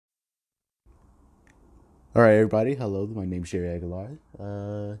All right, everybody. Hello, my name's Sherry Aguilar,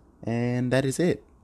 and that is it.